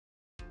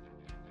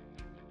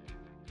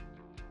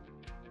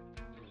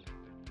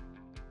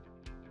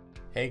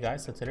Hey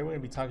guys, so today we're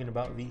going to be talking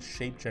about the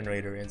shape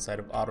generator inside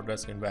of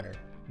Autodesk Inventor.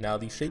 Now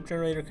the shape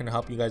generator can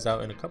help you guys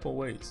out in a couple of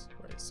ways,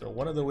 right? So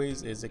one of the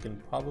ways is it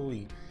can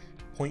probably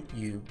point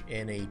you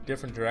in a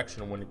different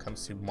direction when it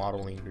comes to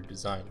modeling your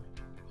design.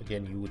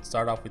 Again, you would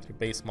start off with your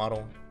base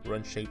model,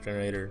 run shape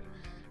generator,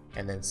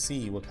 and then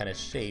see what kind of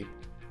shape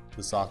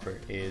the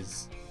software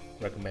is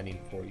recommending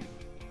for you.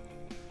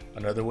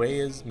 Another way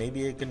is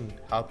maybe it can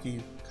help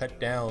you cut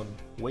down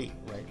weight,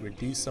 right?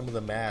 Reduce some of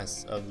the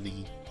mass of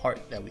the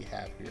part that we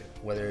have here,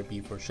 whether it be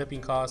for shipping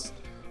costs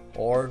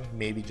or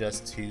maybe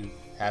just to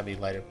have a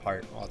lighter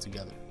part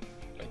altogether.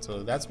 Right?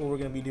 So that's what we're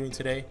going to be doing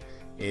today,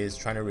 is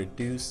trying to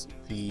reduce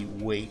the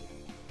weight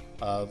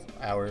of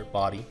our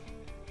body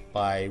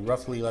by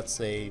roughly, let's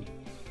say,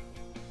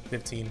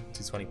 15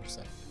 to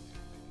 20%.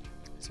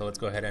 So let's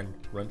go ahead and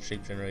run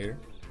shape generator.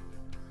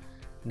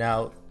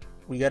 Now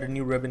we got a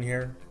new ribbon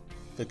here.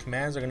 The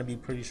commands are going to be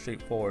pretty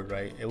straightforward,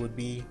 right? It would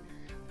be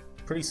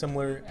pretty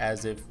similar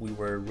as if we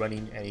were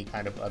running any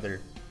kind of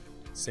other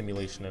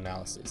simulation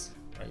analysis,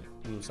 right?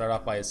 We will start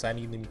off by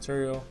assigning the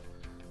material,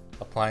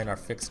 applying our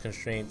fixed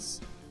constraints,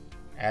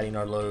 adding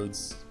our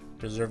loads,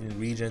 preserving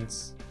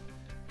regions,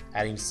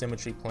 adding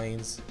symmetry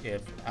planes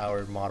if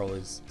our model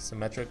is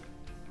symmetric,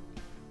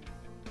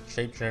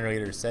 shape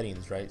generator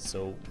settings, right?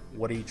 So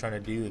what are you trying to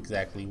do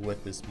exactly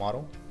with this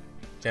model?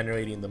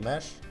 Generating the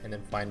mesh, and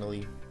then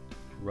finally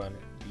run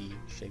the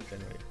shape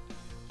generator.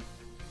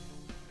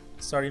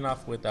 Starting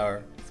off with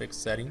our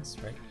fixed settings,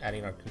 right?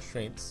 Adding our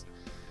constraints.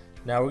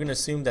 Now we're going to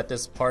assume that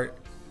this part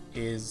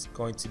is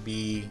going to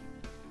be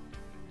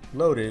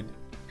loaded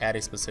at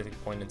a specific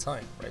point in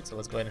time, right? So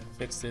let's go ahead and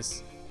fix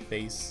this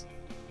face.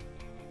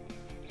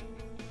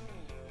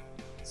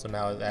 So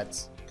now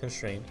that's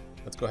constrained.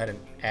 Let's go ahead and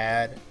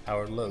add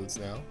our loads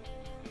now.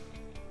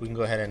 We can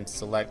go ahead and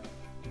select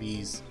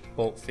these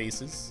bolt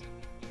faces.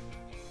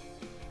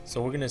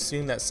 So we're going to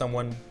assume that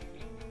someone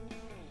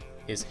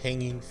is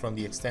hanging from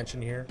the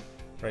extension here,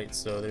 right?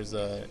 So there's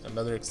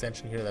another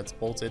extension here that's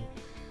bolted,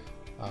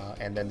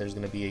 and then there's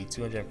going to be a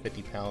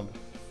 250-pound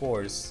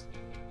force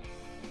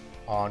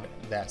on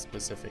that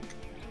specific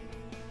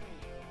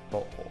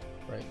bolt hole,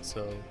 right?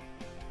 So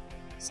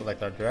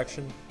select our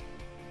direction.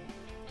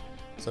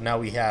 So now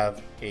we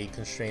have a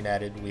constraint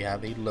added, we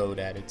have a load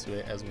added to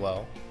it as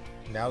well.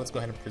 Now let's go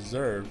ahead and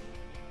preserve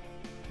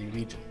the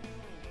region.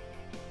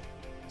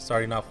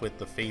 Starting off with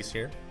the face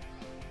here,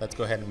 let's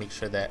go ahead and make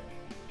sure that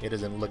it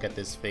doesn't look at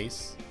this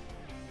face.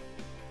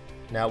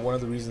 Now one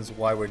of the reasons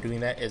why we're doing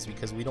that is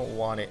because we don't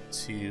want it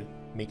to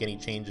make any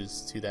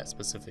changes to that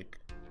specific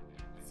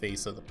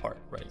face of the part,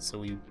 right? So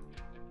we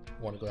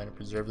want to go ahead and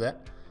preserve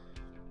that.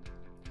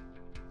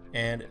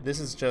 And this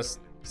is just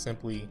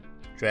simply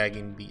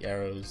dragging the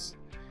arrows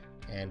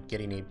and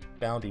getting a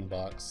bounding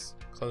box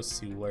close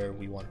to where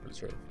we want to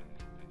preserve.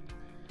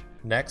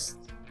 Next,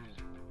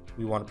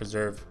 we want to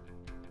preserve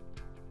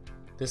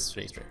this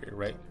space right here,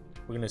 right?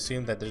 We're going to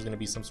assume that there's going to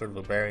be some sort of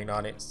a bearing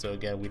on it. So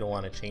again, we don't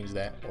want to change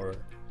that or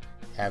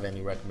have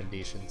any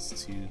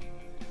recommendations to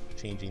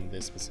changing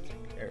this specific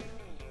area.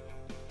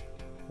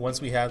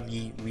 Once we have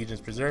the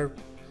regions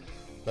preserved,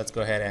 let's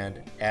go ahead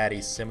and add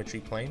a symmetry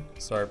plane.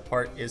 So our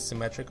part is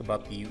symmetric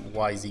about the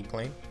YZ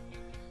plane.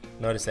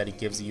 Notice that it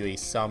gives you a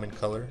salmon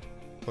color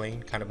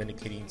plane, kind of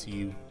indicating to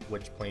you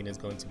which plane is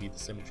going to be the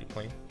symmetry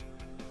plane.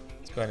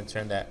 Let's go ahead and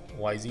turn that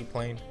YZ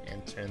plane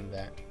and turn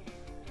that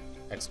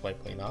XY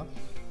plane off.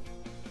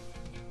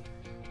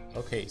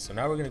 Okay, so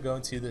now we're going to go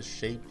into the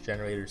shape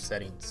generator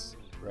settings,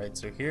 right?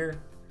 So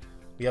here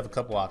we have a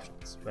couple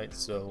options, right?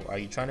 So are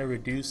you trying to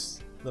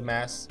reduce the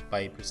mass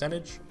by a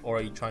percentage, or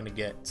are you trying to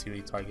get to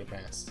a target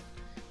mass?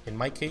 In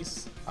my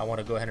case, I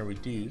want to go ahead and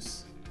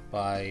reduce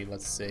by,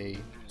 let's say,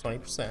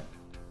 20%,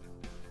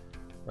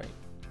 right?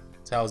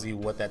 Tells you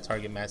what that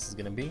target mass is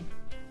going to be.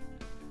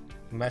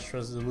 Mesh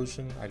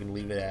resolution, I can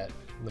leave it at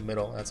the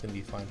middle. That's going to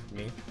be fine for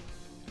me.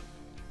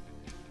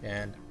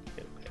 And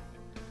hit OK.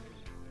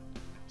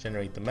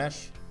 Generate the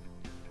mesh,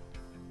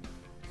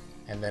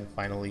 and then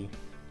finally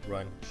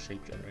run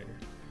shape generator.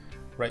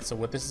 Right, so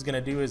what this is going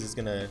to do is it's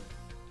going to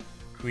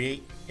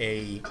create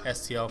a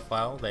STL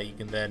file that you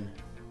can then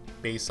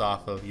base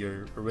off of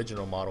your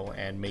original model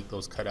and make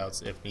those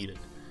cutouts if needed.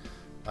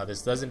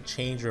 This doesn't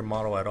change your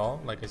model at all,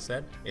 like I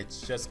said.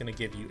 It's just going to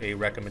give you a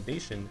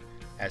recommendation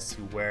as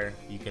to where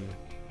you can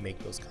make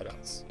those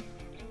cutouts.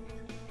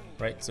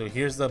 Right, so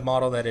here's the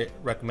model that it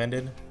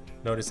recommended.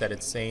 Notice that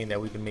it's saying that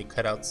we can make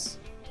cutouts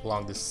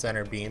along the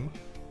center beam.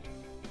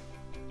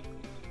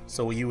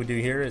 So what you would do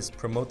here is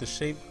promote the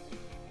shape,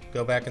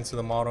 go back into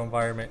the model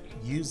environment,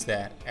 use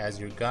that as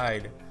your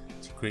guide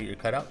to create your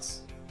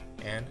cutouts,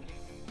 and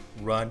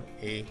run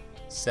a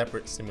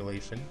separate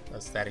simulation, a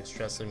static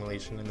stress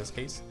simulation in this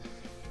case,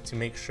 to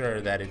make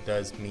sure that it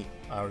does meet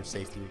our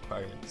safety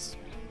requirements.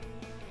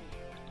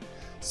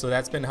 So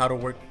that's been how to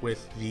work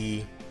with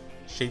the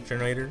shape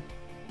generator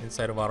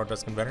inside of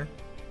Autodesk Inventor.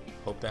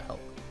 Hope that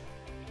helped.